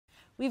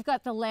We've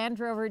got the Land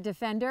Rover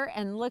Defender,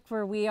 and look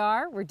where we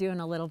are. We're doing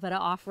a little bit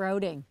of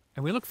off-roading.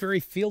 And we look very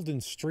field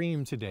and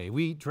stream today.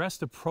 We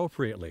dressed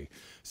appropriately.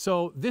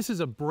 So this is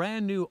a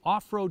brand new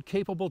off-road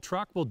capable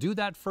truck. We'll do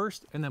that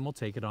first, and then we'll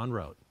take it on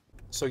road.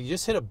 So you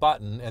just hit a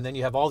button, and then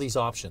you have all these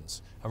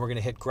options. And we're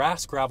gonna hit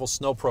grass, gravel,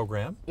 snow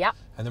program. Yep.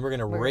 And then we're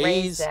gonna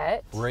raise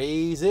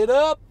it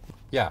up.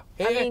 Yeah.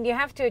 I mean, you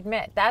have to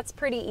admit, that's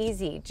pretty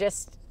easy.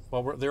 Just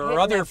well, there are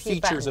other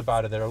features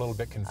about it that are a little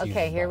bit confusing.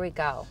 Okay, here we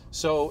go.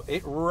 So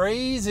it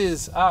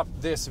raises up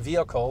this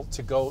vehicle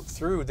to go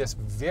through this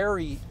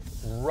very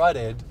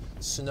rutted,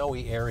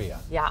 snowy area.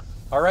 Yeah.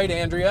 All right,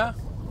 Andrea.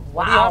 Wow.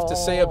 What do you have to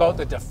say about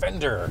the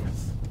Defender?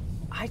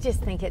 I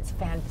just think it's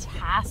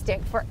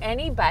fantastic for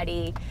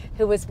anybody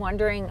who was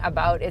wondering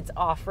about its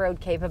off-road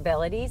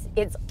capabilities.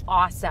 It's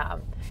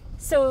awesome.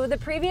 So the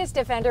previous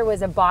Defender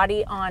was a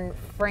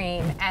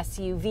body-on-frame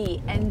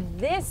SUV, and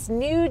this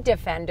new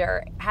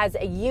Defender has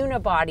a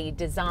unibody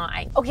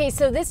design. Okay,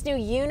 so this new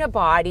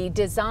unibody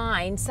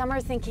design, some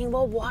are thinking,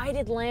 well, why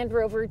did Land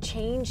Rover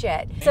change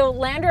it? So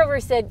Land Rover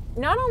said,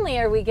 not only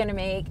are we gonna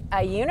make a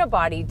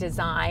unibody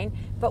design,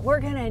 but we're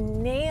gonna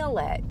nail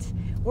it.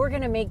 We're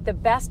gonna make the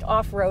best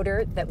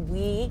off-roader that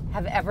we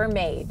have ever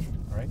made.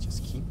 All right,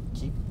 just keep,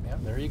 yeah,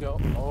 there you go.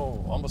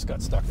 Oh, almost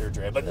got stuck there,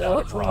 Dre, but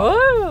not a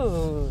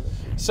problem.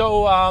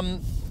 So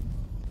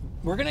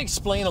we're gonna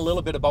explain a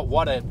little bit about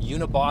what a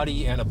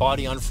unibody and a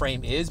body on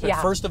frame is, but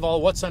first of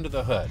all, what's under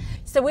the hood?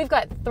 So we've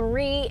got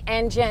 3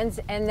 engines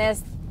in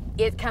this.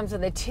 It comes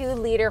with a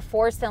 2-liter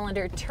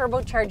 4-cylinder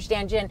turbocharged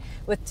engine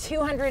with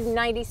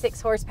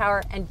 296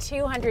 horsepower and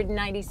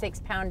 296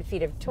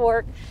 pound-feet of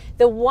torque.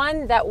 The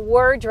one that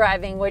we're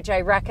driving, which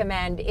I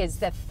recommend, is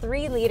the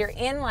 3-liter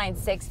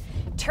inline-6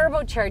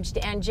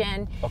 turbocharged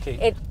engine.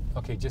 Okay,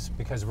 okay, just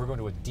because we're going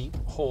to a deep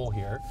hole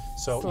here,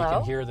 so you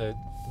can hear the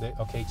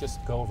okay,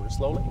 just go over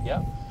slowly,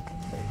 yeah.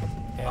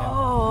 And,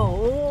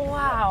 oh,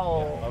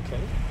 wow. Yeah, okay,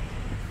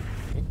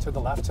 to the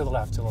left, to the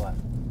left, to the left.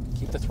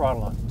 Keep the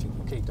throttle on.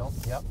 Okay, don't,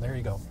 yeah, there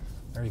you go.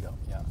 There you go,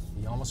 yeah.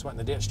 You almost went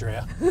in the ditch,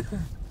 Drea.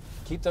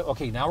 Keep the,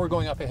 okay, now we're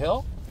going up a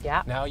hill.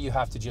 Yeah. Now you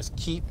have to just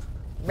keep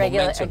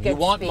momentum. You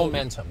want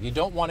momentum. You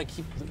don't want to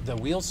keep the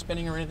wheels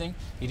spinning or anything.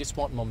 You just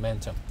want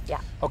momentum. Yeah.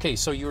 Okay,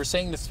 so you were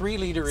saying the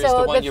 3-liter is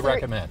the one you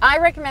recommend. I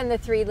recommend the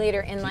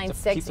 3-liter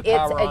inline-6. It's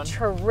a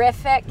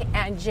terrific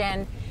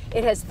engine.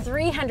 It has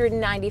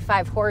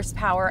 395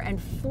 horsepower and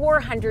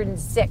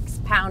 406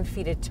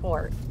 pound-feet of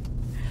torque.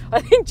 I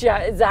think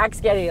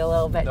Zach's getting a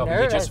little bit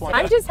nervous.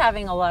 I'm just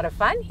having a lot of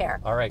fun here.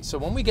 All right, so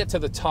when we get to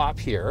the top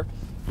here,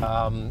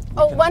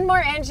 one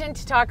more engine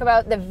to talk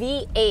about, the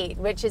V8,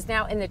 which is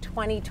now in the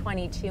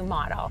 2022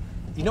 model.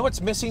 You know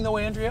what's missing though,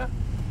 Andrea?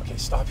 Okay,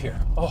 stop here.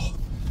 Oh,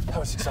 that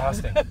was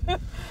exhausting.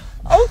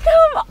 Oh,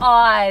 come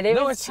on. It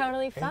was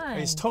totally fun.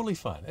 It's totally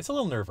fun. It's a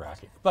little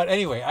nerve-wracking. But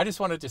anyway, I just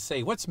wanted to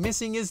say what's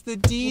missing is the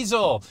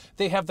diesel.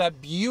 They have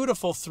that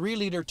beautiful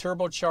 3-liter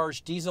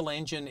turbocharged diesel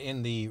engine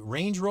in the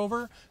Range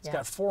Rover. It's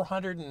got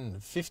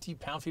 450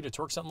 pound-feet of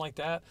torque, something like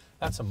that.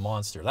 That's a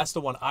monster. That's the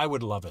one I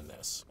would love in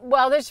this.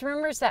 Well, there's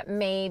rumors that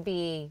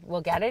maybe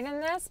we'll get it in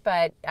this,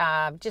 but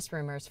just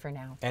rumors for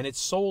now. And it's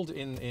sold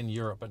in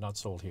Europe, but not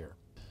sold here.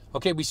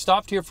 Okay, we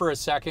stopped here for a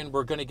second.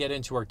 We're going to get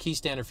into our key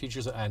standard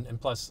features,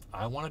 and plus,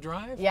 I want to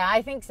drive. Yeah,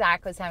 I think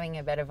Zach was having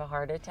a bit of a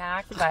heart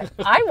attack, but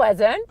I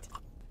wasn't.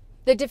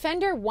 The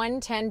Defender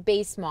 110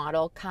 base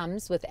model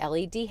comes with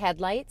LED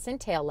headlights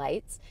and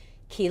taillights,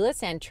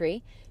 keyless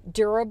entry,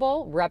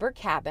 durable rubber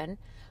cabin,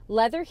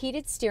 leather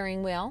heated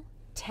steering wheel,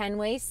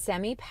 10-way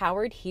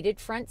semi-powered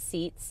heated front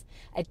seats,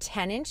 a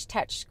 10-inch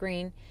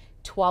touchscreen,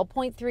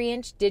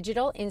 12.3-inch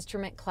digital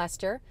instrument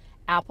cluster,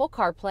 Apple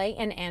CarPlay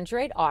and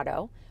Android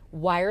Auto,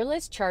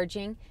 wireless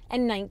charging,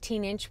 and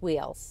 19-inch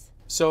wheels.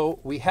 So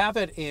we have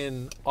it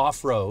in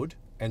off-road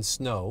and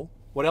snow.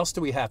 What else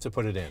do we have to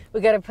put it in? We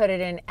got to put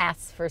it in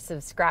S for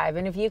subscribe.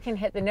 And if you can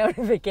hit the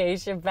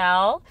notification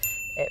bell,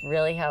 it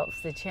really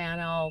helps the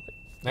channel.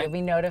 You'll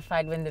be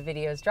notified when the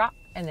videos drop,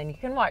 and then you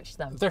can watch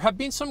them. There have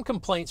been some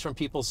complaints from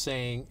people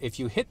saying if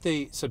you hit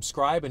the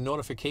subscribe and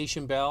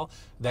notification bell,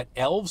 that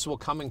elves will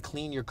come and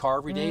clean your car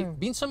every day.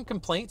 Been some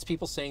complaints,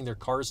 people saying their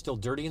car is still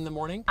dirty in the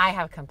morning. I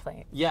have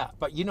complaints. Yeah,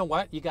 but you know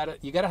what? You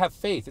gotta have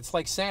faith. It's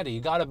like Santa.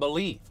 You gotta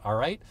believe. All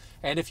right.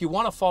 And if you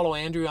want to follow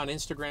Andrea on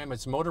Instagram,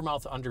 it's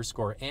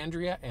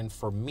Motormouth_Andrea, and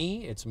for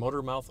me, it's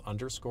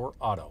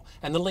Motormouth_Auto.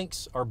 And the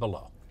links are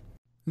below.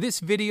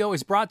 This video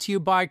is brought to you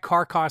by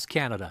Car Cost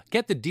Canada.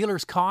 Get the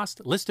dealer's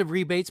cost, list of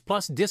rebates,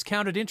 plus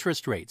discounted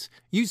interest rates.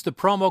 Use the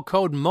promo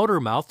code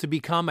MOTORMOUTH to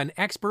become an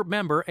expert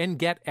member and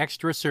get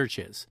extra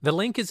searches. The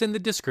link is in the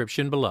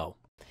description below.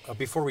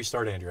 Before we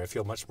start, Andrew, I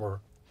feel much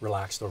more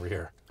relaxed over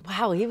here.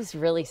 Wow, he was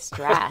really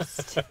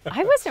stressed.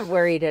 I wasn't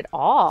worried at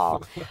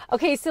all.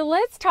 Okay, so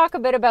let's talk a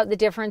bit about the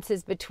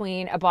differences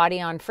between a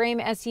body-on-frame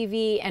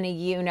SUV and a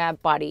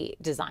unibody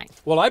design.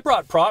 Well, I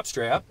brought props,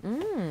 Drea.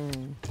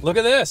 Look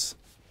at this.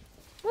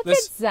 Look at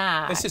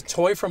Zach. This is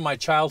toy from my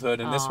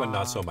childhood, and this one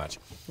not so much.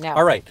 No.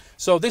 All right,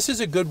 so this is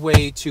a good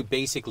way to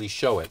basically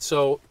show it.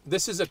 So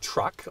this is a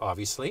truck,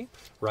 obviously,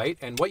 right?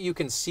 And what you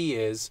can see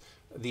is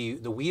the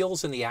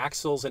wheels and the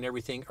axles and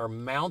everything are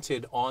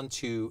mounted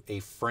onto a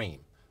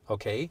frame.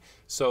 Okay,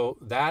 so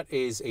that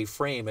is a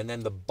frame, and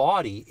then the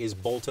body is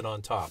bolted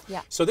on top.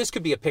 Yeah. So this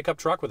could be a pickup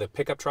truck with a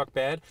pickup truck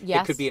bed.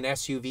 Yes. It could be an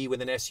SUV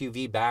with an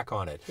SUV back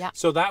on it. Yeah.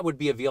 So that would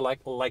be a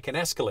vehicle like an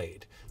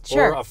Escalade,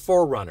 Sure. or a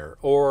 4Runner,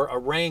 or a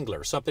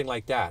Wrangler, something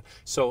like that.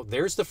 So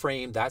there's the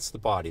frame, that's the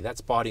body.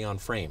 That's body on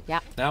frame. Yeah.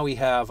 Now we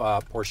have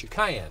Porsche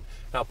Cayenne.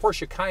 Now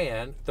Porsche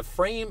Cayenne, the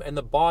frame and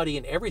the body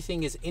and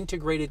everything is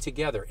integrated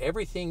together.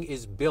 Everything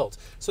is built.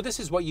 So this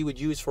is what you would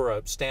use for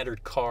a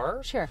standard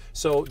car. Sure.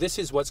 So this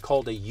is what's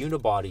called a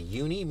unibody.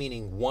 Uni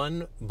meaning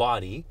one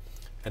body,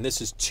 and this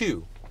is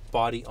two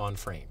body on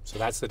frame. So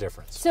that's the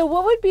difference. So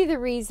what would be the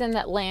reason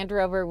that Land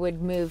Rover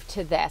would move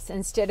to this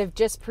instead of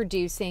just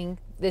producing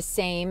the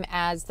same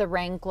as the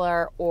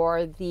Wrangler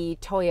or the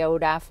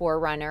Toyota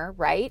 4Runner,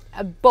 right?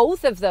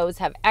 Both of those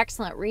have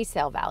excellent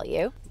resale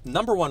value.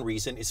 Number one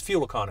reason is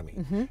fuel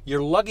economy.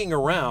 You're lugging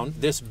around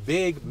this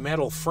big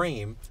metal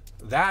frame.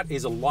 That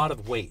is a lot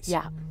of weight,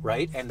 Yeah.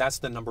 right? And that's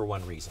the number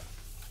one reason.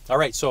 All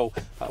right, so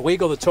away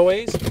go the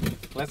toys.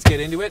 Let's get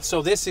into it.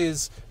 So this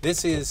is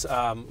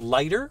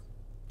lighter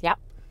Yep.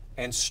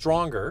 and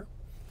stronger.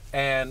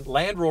 And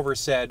Land Rover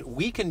said,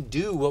 we can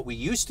do what we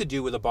used to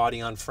do with a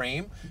body on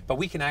frame, but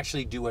we can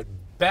actually do it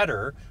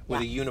better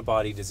with a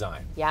unibody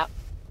design. Yep.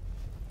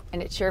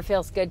 And it sure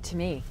feels good to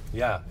me.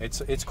 Yeah,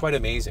 it's quite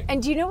amazing.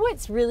 And do you know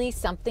what's really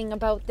something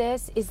about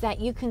this is that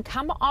you can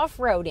come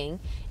off-roading,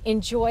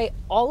 enjoy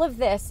all of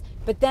this,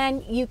 but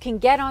then you can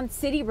get on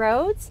city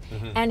roads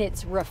and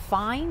it's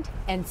refined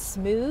and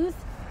smooth.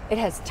 It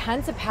has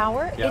tons of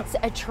power. Yeah. It's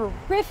a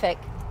terrific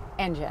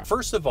engine.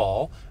 First of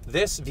all,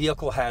 this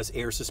vehicle has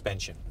air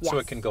suspension, so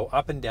Yes. it can go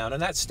up and down,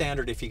 and that's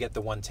standard if you get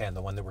the 110,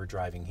 the one that we're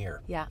driving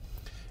here. Yeah.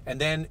 And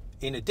then,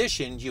 in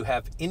addition, you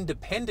have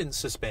independent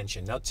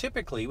suspension. Now,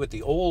 typically, with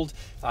the old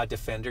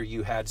Defender,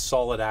 you had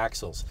solid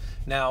axles.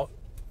 Now,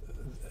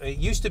 it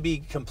used to be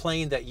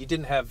complained that you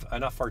didn't have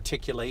enough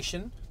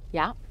articulation.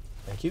 Yeah.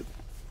 Thank you.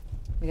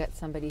 We got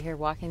somebody here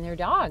walking their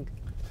dog.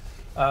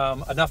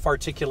 Enough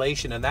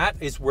articulation, and that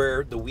is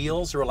where the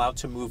wheels are allowed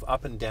to move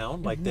up and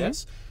down like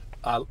this.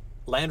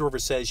 Land Rover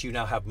says you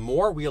now have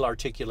more wheel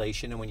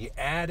articulation, and when you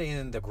add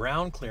in the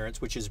ground clearance,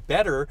 which is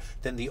better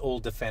than the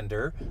old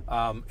Defender,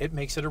 it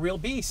makes it a real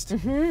beast.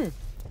 And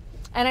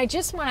I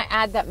just want to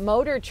add that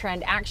Motor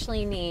Trend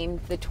actually named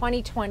the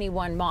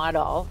 2021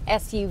 model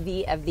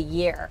SUV of the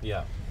year.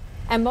 Yeah.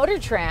 And Motor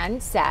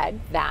Trend said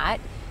that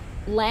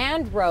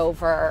Land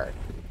Rover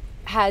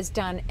has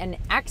done an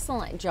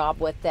excellent job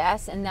with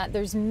this, and that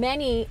there's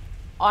many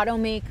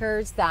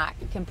automakers that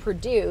can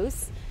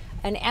produce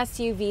an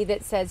SUV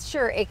that says,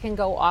 sure, it can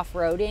go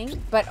off-roading,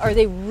 but are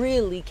they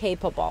really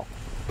capable?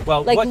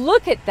 Well, Like,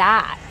 look at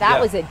that. That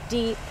Yeah. was a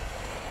deep...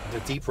 The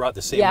deep rut,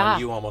 the same Yeah.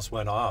 one you almost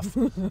went off.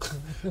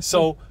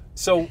 So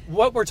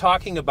what we're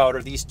talking about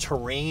are these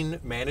terrain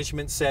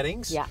management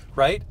settings, Yeah.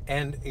 right?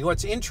 And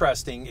what's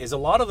interesting is a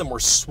lot of them were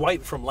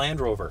swiped from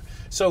Land Rover.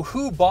 So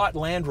who bought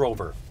Land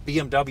Rover?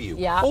 BMW.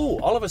 Yeah. Oh,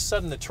 all of a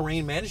sudden the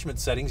terrain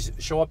management settings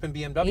show up in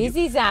BMW.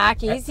 Easy,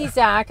 Zach. Easy,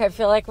 Zach. I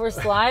feel like we're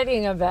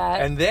sliding a bit.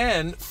 And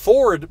then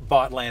Ford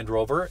bought Land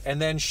Rover,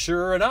 and then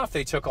sure enough,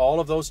 they took all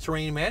of those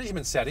terrain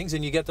management settings,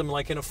 and you get them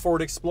like in a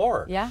Ford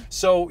Explorer. Yeah.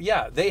 So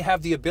yeah, they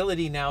have the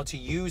ability now to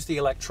use the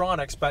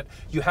electronics, but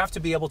you have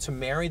to be able to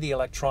marry the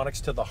electronics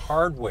to the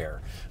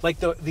hardware. Like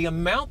the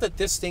amount that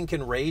this thing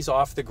can raise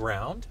off the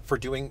ground for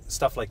doing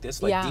stuff like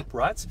this, like Yeah. deep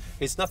ruts,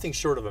 is nothing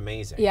short of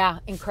amazing. Yeah,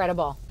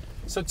 incredible.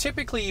 So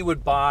typically you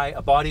would buy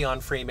a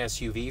body-on-frame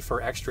SUV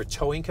for extra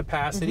towing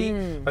capacity,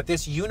 but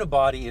this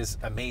unibody is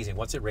amazing.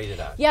 What's it rated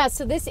at? Yeah,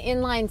 so this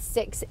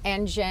inline-six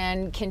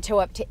engine can tow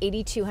up to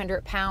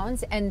 8,200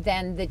 pounds, and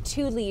then the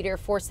 2-liter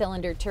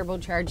 4-cylinder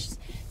turbocharged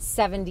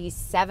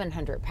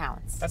 7,700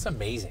 pounds. That's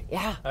amazing.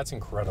 Yeah. That's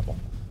incredible.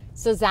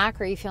 So Zach,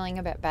 are you feeling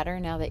a bit better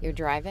now that you're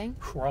driving?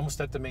 We're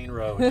almost at the main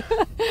road.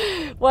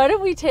 Why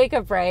don't we take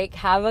a break,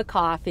 have a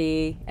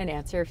coffee, and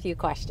answer a few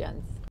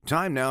questions?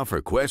 Time now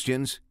for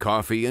questions,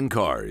 coffee, and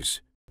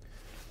cars.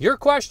 Your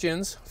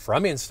questions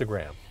from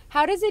Instagram.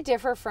 How does it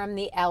differ from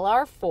the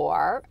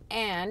LR4,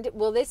 and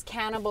will this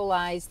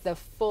cannibalize the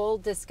full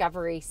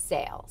Discovery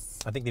sales?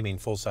 I think they mean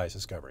full-size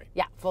Discovery.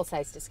 Yeah,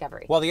 full-size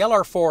Discovery. Well, the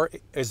LR4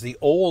 is the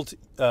old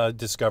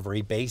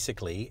Discovery,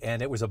 basically,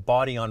 and it was a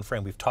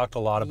body-on-frame. We've talked a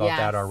lot about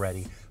that Yes.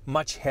 already.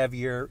 Much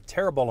heavier,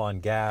 terrible on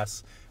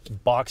gas,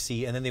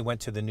 boxy, and then they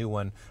went to the new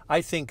one.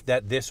 I think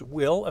that this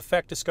will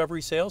affect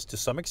Discovery sales to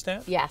some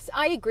extent. Yes,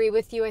 I agree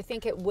with you. I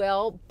think it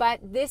will, but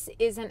this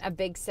isn't a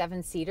big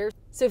 7-seater.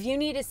 So if you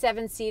need a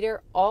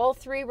 7-seater, all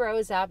 3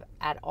 rows up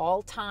at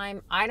all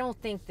time, I don't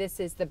think this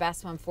is the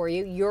best one for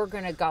you. You're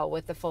going to go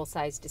with the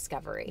full-size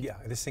Discovery. Yeah,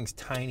 this thing's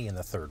tiny in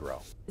the 3rd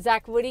row.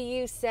 Zach, what do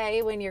you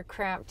say when you're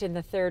cramped in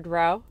the 3rd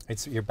row?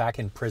 You're back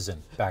in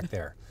prison back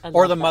there. I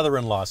Or love the that.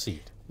 mother-in-law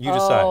seat. You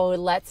decide. Oh,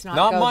 let's not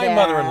Not go my there.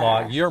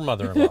 mother-in-law, your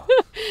mother-in-law.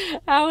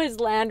 How is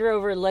Land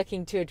Rover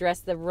looking to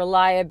address the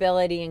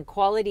reliability and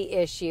quality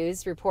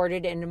issues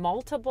reported in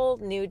multiple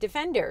new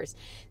Defenders?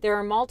 There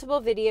are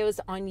multiple videos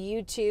on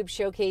YouTube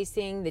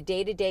showcasing the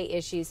day-to-day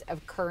issues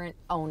of current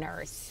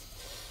owners.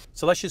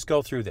 So let's just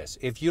go through this.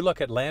 If you look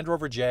at Land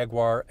Rover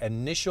Jaguar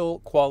initial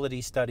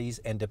quality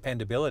studies and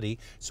dependability,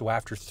 so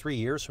after 3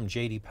 years from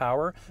JD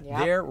Power,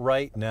 they're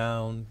right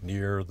down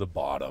near the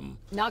bottom.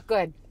 Not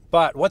good.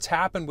 But what's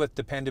happened with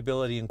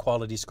dependability and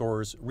quality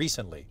scores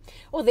recently?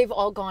 Well, they've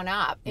all gone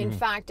up. In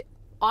fact,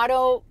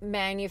 auto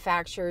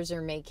manufacturers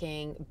are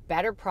making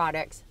better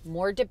products,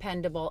 more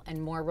dependable and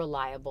more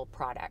reliable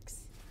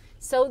products.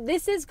 So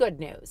this is good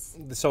news.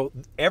 So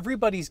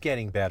everybody's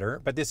getting better,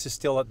 but this is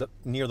still at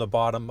near the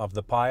bottom of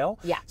the pile.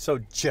 Yeah. So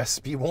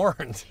just be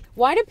warned.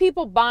 Why do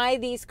people buy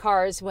these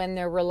cars when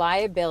their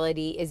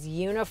reliability is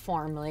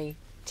uniformly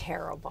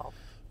terrible?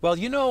 Well,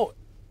 you know,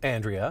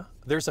 Andrea,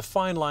 there's a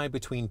fine line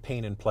between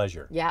pain and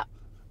pleasure. Yeah,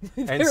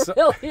 And there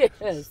really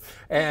is.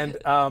 And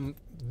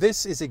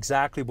this is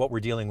exactly what we're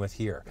dealing with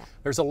here.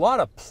 There's a lot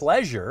of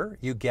pleasure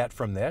you get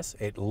from this.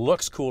 It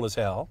looks cool as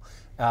hell.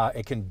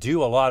 It can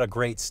do a lot of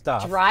great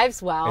stuff.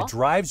 Drives well. It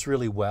drives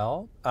really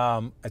well.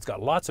 It's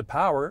got lots of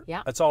power.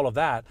 Yeah. It's all of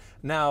that.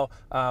 Now,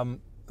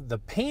 the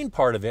pain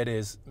part of it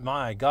is,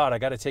 my God, I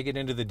got to take it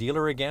into the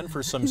dealer again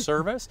for some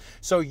service.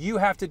 So you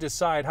have to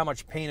decide how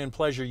much pain and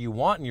pleasure you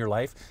want in your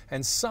life.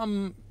 And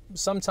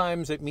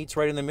sometimes it meets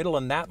right in the middle,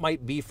 and that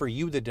might be for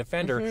you, the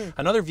Defender.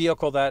 Another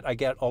vehicle that I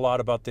get a lot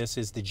about this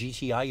is the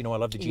GTI. You know, I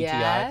love the GTI.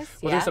 Yes,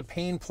 well, there's a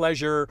pain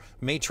pleasure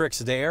matrix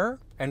there.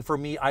 And for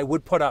me, I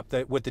would put up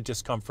with the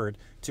discomfort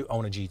to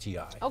own a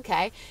GTI.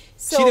 Okay.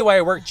 So, see the way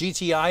I work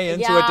GTI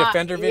into a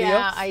Defender video?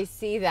 Yeah, I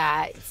see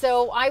that.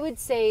 So I would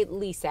say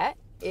lease it.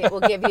 It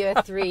will give you a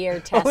 3-year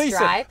test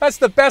drive. That's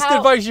the best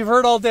advice you've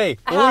heard all day.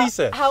 Lease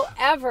it.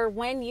 However,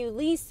 when you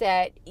lease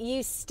it,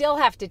 you still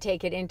have to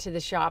take it into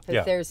the shop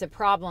if there's a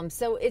problem.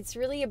 So it's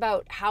really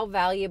about how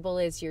valuable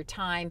is your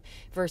time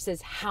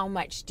versus how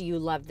much do you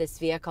love this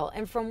vehicle.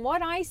 And from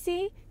what I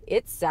see,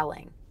 it's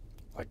selling.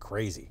 Like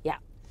crazy. Yeah.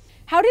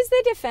 How does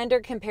the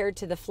Defender compare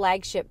to the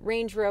flagship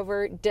Range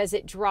Rover? Does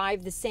it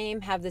drive the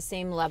same, have the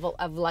same level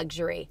of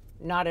luxury?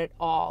 Not at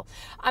all.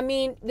 I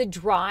mean, the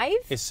drive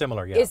is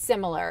similar, is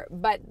similar,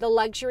 but the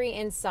luxury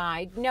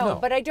inside, no.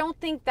 But I don't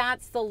think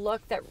that's the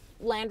look that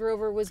Land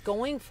Rover was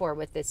going for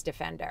with this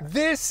Defender.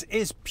 This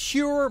is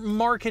pure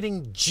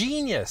marketing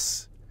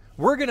genius.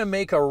 We're going to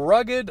make a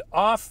rugged,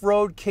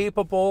 off-road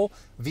capable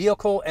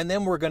vehicle, and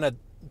then we're going to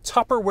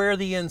Tupperware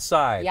the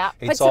inside. Yeah,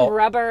 it's put some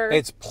rubber.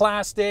 It's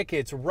plastic,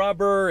 it's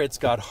rubber, it's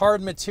got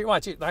hard material. Well,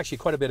 actually,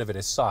 quite a bit of it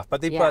is soft, but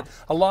they've got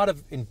a lot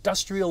of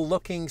industrial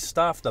looking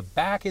stuff. The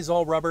back is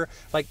all rubber.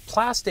 Like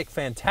plastic,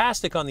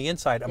 fantastic on the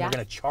inside, and we're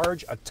going to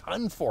charge a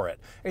ton for it.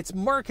 It's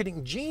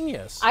marketing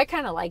genius. I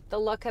kind of like the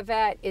look of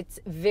it. It's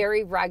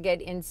very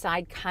rugged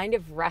inside, kind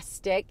of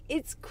rustic.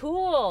 It's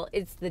cool.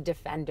 It's the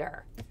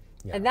Defender.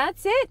 Yeah. And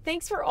that's it.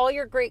 Thanks for all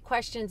your great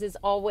questions. As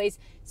always,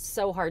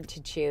 so hard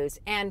to choose.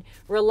 And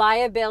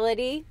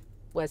reliability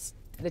was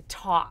the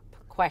top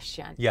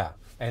question. Yeah,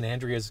 and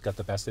Andrea's got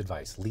the best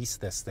advice. Lease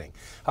this thing.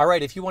 All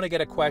right, if you want to get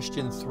a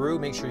question through,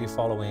 make sure you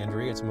follow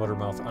Andrea. It's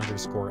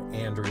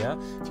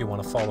Motormouth_Andrea. If you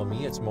want to follow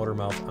me, it's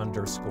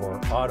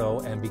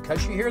Motormouth_Auto. And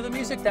because you hear the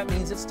music, that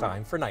means it's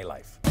time for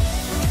Nightlife.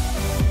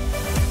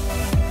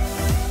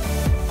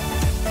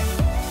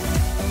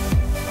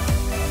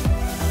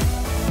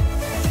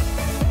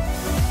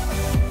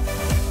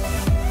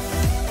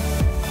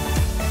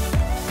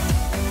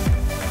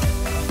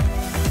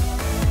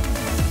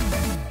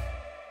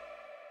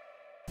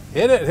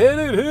 Hit it, hit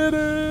it, hit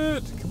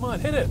it. Come on,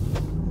 hit it.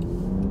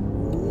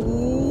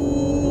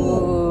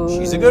 Ooh,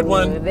 she's a good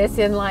one. This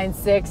inline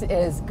 6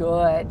 is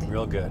good.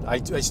 Real good.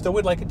 I still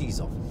would like a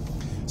diesel.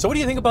 So what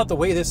do you think about the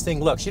way this thing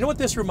looks? You know what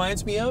this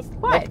reminds me of?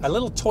 What? Like a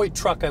little toy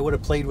truck I would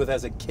have played with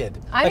as a kid.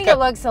 I think it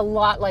looks a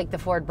lot like the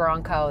Ford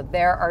Bronco.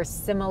 There are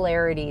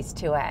similarities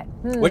to it.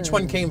 Which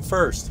one came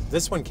first?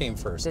 This one came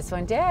first. This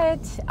one did. Yeah.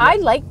 I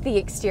like the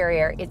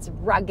exterior. It's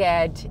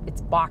rugged,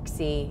 it's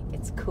boxy,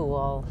 it's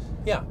cool.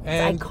 Yeah,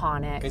 and it's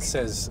iconic.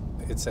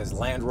 It says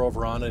Land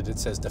Rover on it. It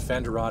says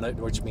Defender on it,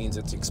 which means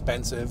it's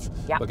expensive.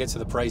 Yeah. We'll get to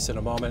the price in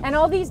a moment. And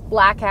all these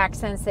black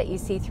accents that you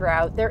see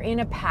throughout, they're in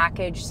a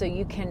package, so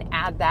you can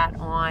add that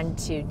on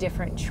to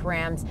different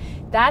trims.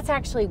 That's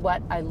actually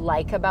what I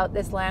like about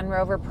this Land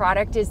Rover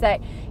product, is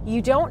that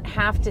you don't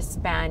have to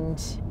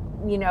spend,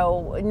 you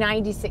know,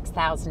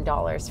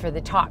 $96,000 for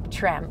the top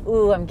trim.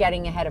 Ooh, I'm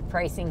getting ahead of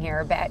pricing here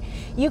a bit.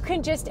 You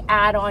can just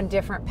add on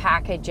different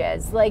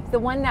packages. Like the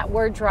one that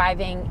we're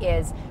driving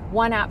is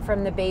one up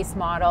from the base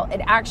model.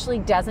 It actually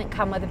doesn't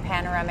come with a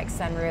panoramic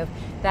sunroof.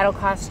 That'll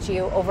cost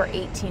you over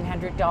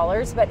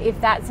 $1,800. But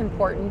if that's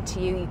important to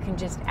you, you can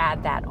just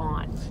add that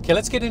on. Okay,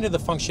 let's get into the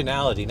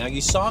functionality. Now,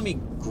 you saw me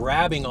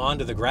grabbing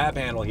onto the grab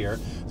handle here.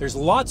 There's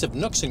lots of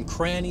nooks and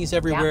crannies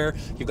everywhere.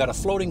 Yeah. You've got a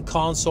floating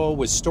console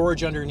with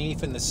storage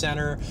underneath in the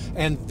center.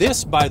 And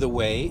this, by the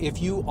way,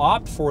 if you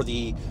opt for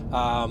the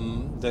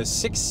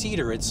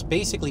 6-seater, it's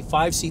basically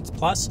 5 seats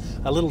plus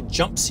a little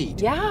jump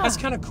seat. Yeah. That's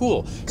kind of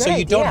cool. Good so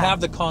you don't idea.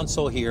 have the console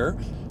console here,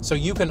 so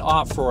you can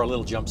opt for a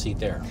little jump seat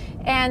there.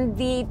 And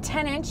the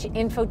 10-inch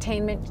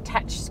infotainment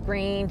touch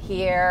screen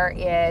here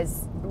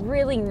is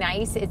really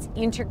nice. It's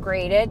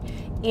integrated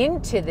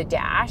into the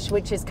dash,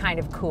 which is kind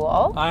of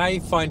cool. I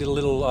find it a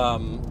little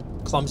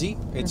clumsy.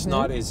 It's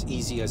not as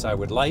easy as I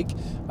would like.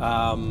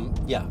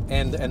 Yeah,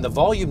 and the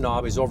volume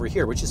knob is over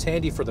here, which is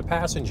handy for the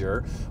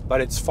passenger,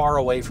 but it's far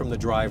away from the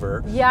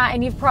driver. Yeah,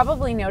 and you've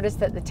probably noticed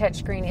that the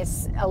touchscreen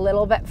is a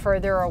little bit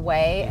further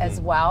away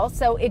as well,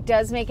 so it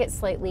does make it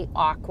slightly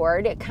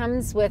awkward. It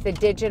comes with a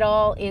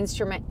digital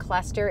instrument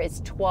cluster.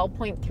 It's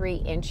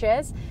 12.3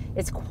 inches.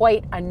 It's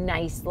quite a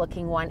nice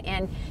looking one,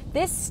 and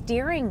this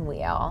steering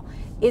wheel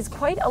is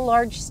quite a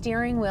large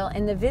steering wheel,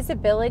 and the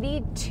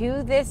visibility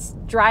to this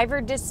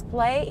driver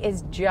display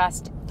is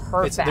just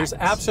perfect. There's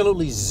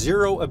absolutely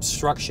zero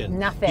obstruction.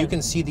 Nothing. You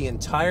can see the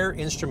entire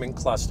instrument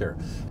cluster.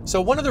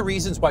 So one of the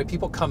reasons why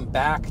people come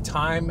back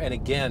time and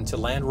again to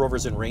Land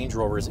Rovers and Range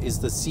Rovers is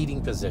the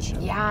seating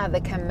position. Yeah,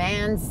 the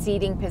command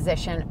seating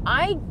position.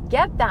 I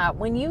get that.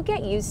 When you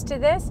get used to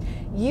this,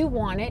 you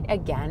want it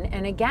again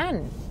and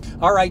again.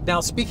 All right, now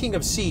speaking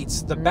of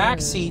seats, the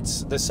back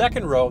seats, the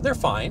second row, they're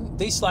fine.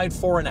 They slide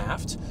fore and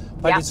aft,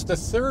 but it's the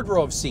third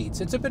row of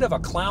seats. It's a bit of a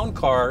clown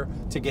car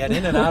to get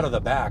in and out of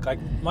the back.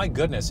 My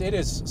goodness, it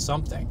is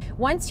something.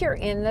 Once you're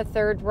in the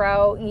third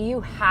row,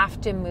 you have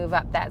to move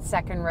up that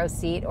second row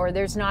seat or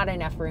there's not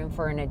enough room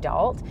for an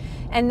adult.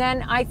 And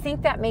then I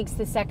think that makes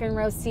the second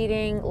row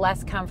seating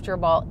less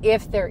comfortable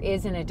if there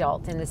is an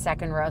adult in the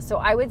second row. So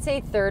I would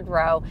say third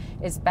row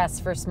is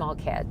best for small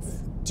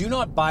kids. Do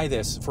not buy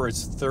this for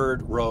its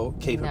third row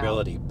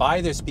capability. No. Buy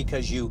this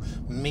because you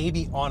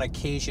maybe on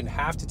occasion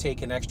have to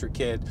take an extra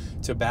kid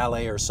to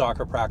ballet or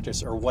soccer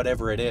practice or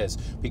whatever it is,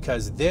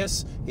 because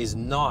this is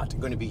not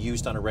going to be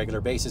used on a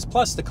regular basis.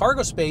 Plus the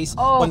cargo space,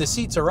 when the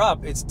seats are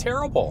up, it's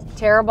terrible.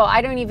 Terrible.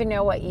 I don't even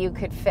know what you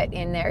could fit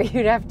in there.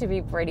 You'd have to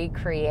be pretty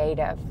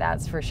creative,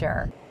 that's for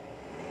sure.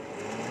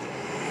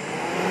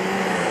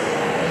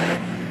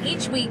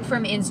 Each week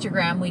from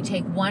Instagram, we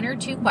take 1 or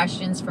 2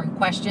 questions from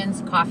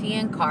Questions, Coffee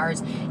and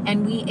Cars,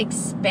 and we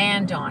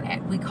expand on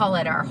it. We call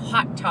it our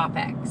hot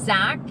topic.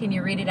 Zach, can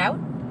you read it out?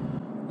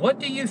 What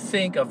do you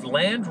think of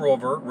Land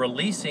Rover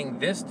releasing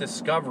this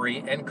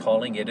Discovery and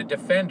calling it a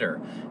Defender?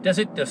 Does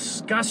it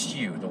disgust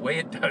you the way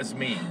it does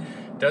me?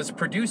 Does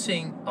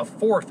producing a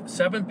 4th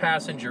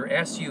 7-passenger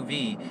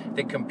SUV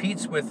that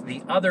competes with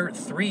the other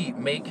 3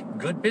 make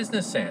good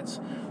business sense?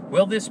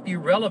 Will this be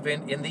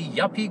relevant in the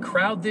yuppie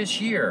crowd this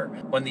year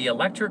when the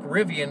electric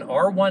Rivian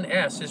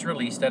R1S is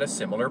released at a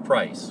similar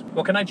price?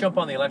 Well, can I jump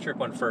on the electric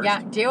one first?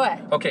 Yeah, do it.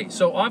 Okay,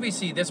 so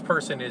obviously this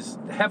person is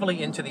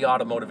heavily into the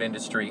automotive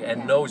industry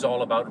and knows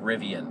all about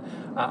Rivian.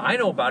 I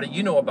know about it,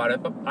 you know about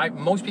it, but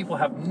most people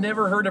have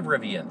never heard of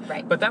Rivian.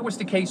 Right. But that was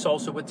the case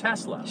also with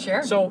Tesla.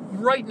 Sure. So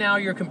right now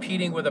you're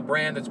competing with a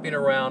brand that's been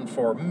around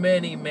for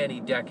many,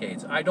 many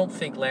decades. I don't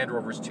think Land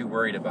Rover's too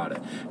worried about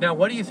it. Now,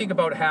 what do you think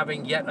about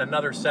having yet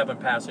another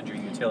 7-passenger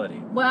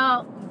utility?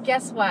 Well,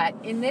 guess what?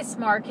 In this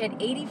market,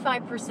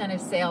 85%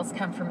 of sales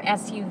come from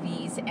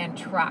SUVs and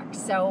trucks.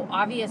 So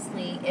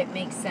obviously it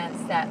makes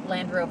sense that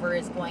Land Rover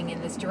is going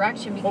in this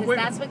direction because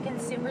that's what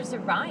consumers are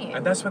buying.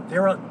 And that's what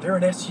they're an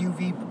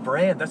SUV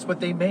brand. That's what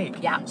they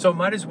make. Yeah. So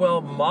might as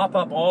well mop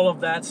up all of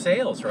that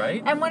sales,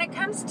 right? And when it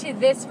comes to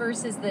this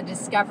versus the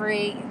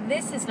Discovery,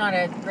 this is not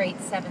a great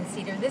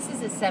 7-seater. This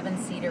is a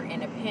 7-seater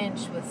in a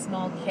pinch with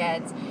small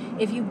kids.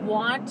 If you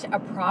want a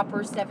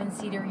proper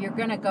 7-seater, you're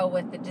going to go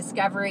with the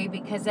Discovery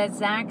because as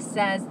Zach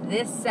says,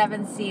 this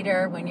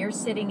 7-seater, when you're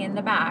sitting in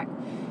the back,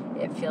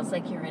 it feels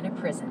like you're in a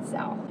prison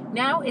cell.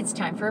 Now it's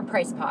time for a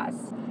price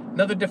pause.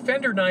 Now the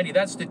Defender 90,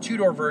 that's the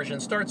 2-door version,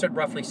 starts at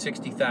roughly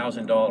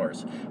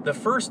 $60,000. The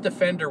first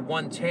Defender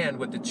 110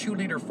 with the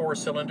 2-liter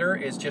 4-cylinder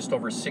is just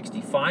over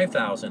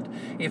 $65,000.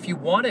 If you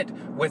want it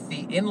with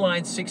the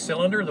inline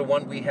 6-cylinder, the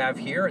one we have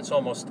here, it's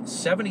almost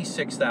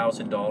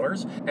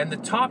 $76,000. And the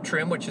top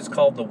trim, which is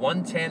called the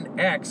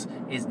 110X,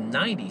 is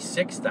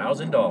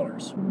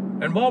 $96,000.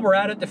 And while we're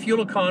at it, the fuel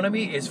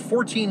economy is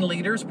 14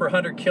 liters per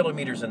 100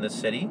 kilometers in the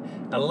city,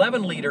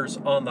 11 liters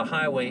on the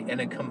highway, and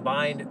a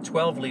combined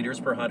 12 liters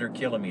per 100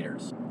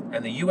 kilometers.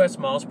 And the US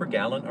miles per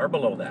gallon are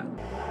below that.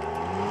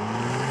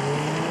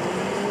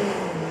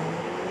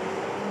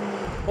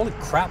 Holy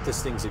crap,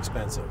 this thing's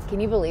expensive.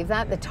 Can you believe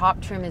that? The top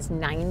trim is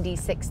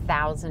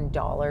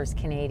 $96,000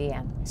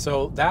 Canadian.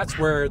 So that's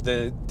where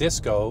the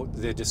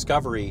the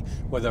Discovery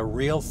with a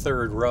real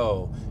third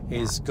row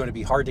is going to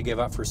be hard to give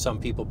up for some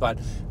people, but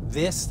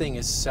this thing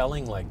is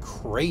selling like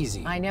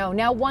crazy. I know.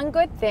 Now, one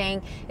good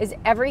thing is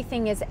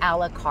everything is a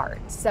la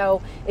carte.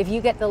 So if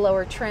you get the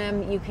lower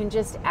trim, you can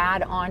just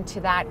add on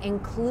to that,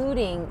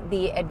 including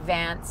the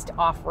advanced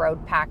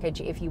off-road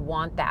package if you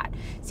want that.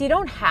 So you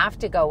don't have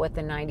to go with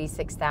the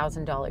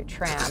 $96,000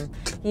 trim.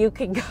 You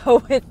can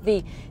go with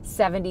the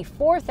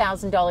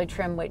 $74,000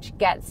 trim, which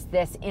gets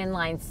this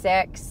inline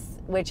 6,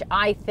 which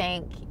I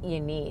think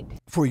you need.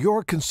 For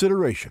your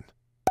consideration,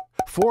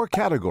 4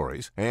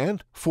 categories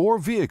and 4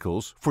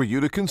 vehicles for you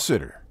to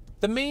consider.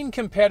 The main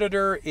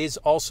competitor is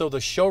also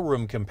the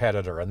showroom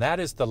competitor, and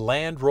that is the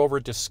Land Rover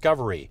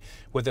Discovery,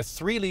 with a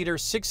 3-liter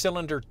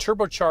 6-cylinder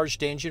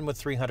turbocharged engine with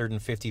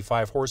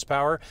 355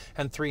 horsepower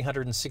and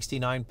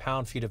 369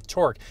 pound-feet of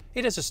torque.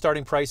 It has a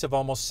starting price of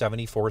almost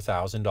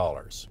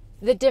 $74,000.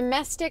 The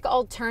domestic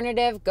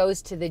alternative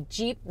goes to the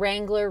Jeep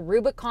Wrangler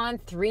Rubicon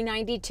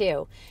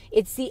 392.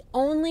 It's the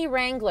only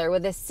Wrangler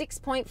with a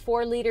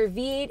 6.4-liter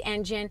V8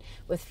 engine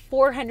with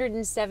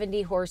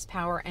 470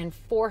 horsepower and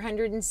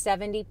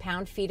 470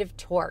 pound-feet of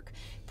torque.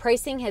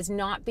 Pricing has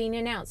not been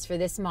announced for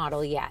this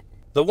model yet.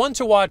 The one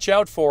to watch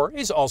out for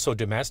is also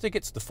domestic.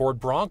 It's the Ford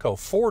Bronco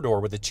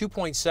 4-door with a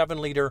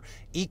 2.7-liter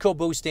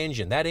EcoBoost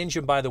engine. That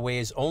engine, by the way,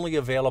 is only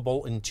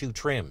available in 2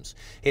 trims.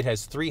 It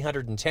has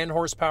 310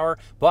 horsepower,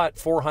 but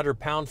 400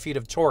 pound-feet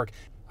of torque,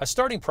 a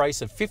starting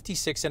price of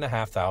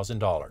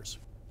 $56,500.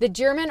 The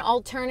German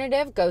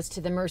alternative goes to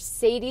the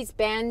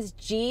Mercedes-Benz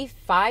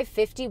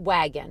G550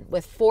 wagon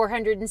with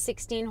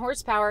 416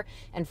 horsepower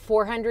and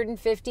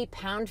 450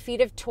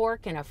 pound-feet of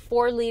torque and a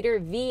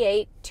 4-liter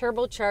V8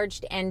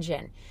 turbocharged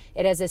engine.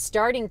 It has a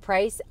starting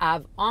price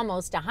of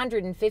almost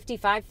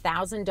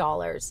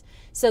 $155,000.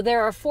 So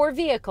there are 4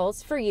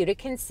 vehicles for you to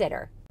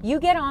consider.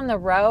 You get on the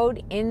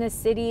road in the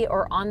city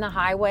or on the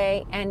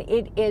highway and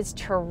it is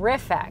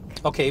terrific.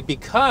 Okay,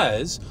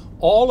 because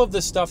all of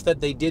the stuff that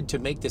they did to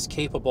make this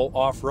capable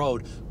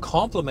off-road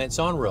complements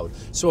on-road.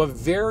 So a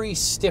very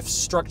stiff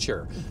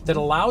structure that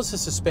allows the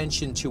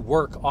suspension to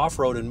work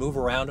off-road and move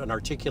around and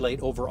articulate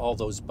over all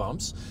those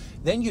bumps.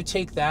 Then you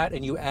take that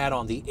and you add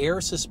on the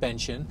air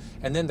suspension,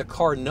 and then the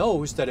car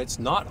knows that it's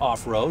not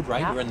off-road,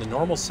 right? Yeah. You're in the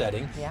normal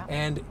setting. Yeah.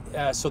 And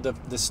so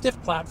the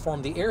stiff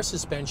platform, the air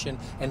suspension,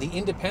 and the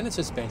independent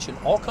suspension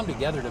all come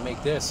together to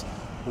make this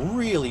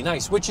really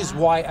nice, which is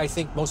why I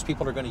think most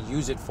people are going to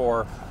use it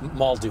for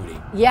mall duty.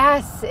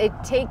 Yes, it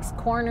takes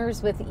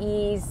corners with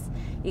ease.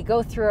 You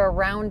go through a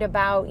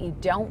roundabout, you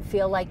don't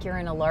feel like you're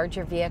in a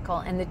larger vehicle,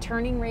 and the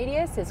turning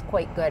radius is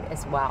quite good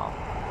as well.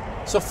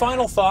 So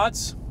final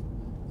thoughts.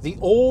 The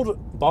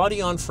old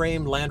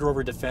body-on-frame Land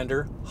Rover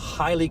Defender,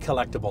 highly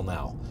collectible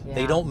now. Yeah.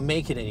 They don't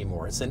make it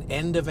anymore. It's an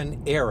end of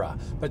an era.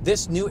 But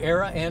this new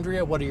era,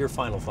 Andrea, what are your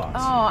final thoughts?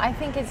 Oh, I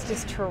think it's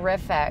just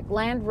terrific.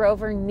 Land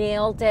Rover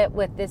nailed it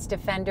with this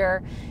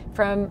Defender.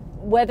 From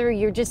whether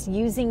you're just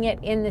using it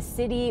in the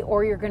city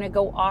or you're going to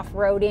go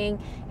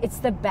off-roading, it's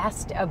the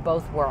best of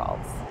both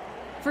worlds.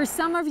 For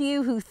some of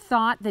you who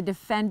thought the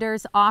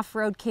Defender's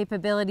off-road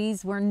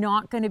capabilities were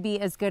not going to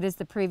be as good as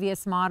the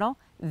previous model,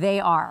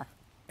 they are.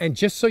 And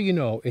just so you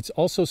know, it's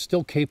also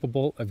still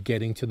capable of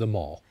getting to the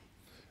mall,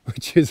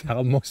 which is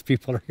how most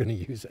people are going to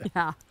use it.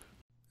 Yeah.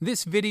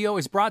 This video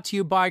is brought to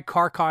you by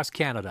Car Cost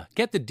Canada.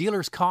 Get the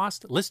dealer's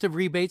cost, list of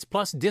rebates,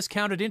 plus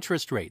discounted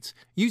interest rates.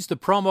 Use the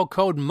promo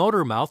code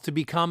Motormouth to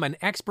become an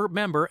expert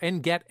member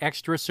and get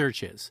extra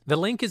searches. The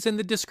link is in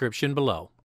the description below.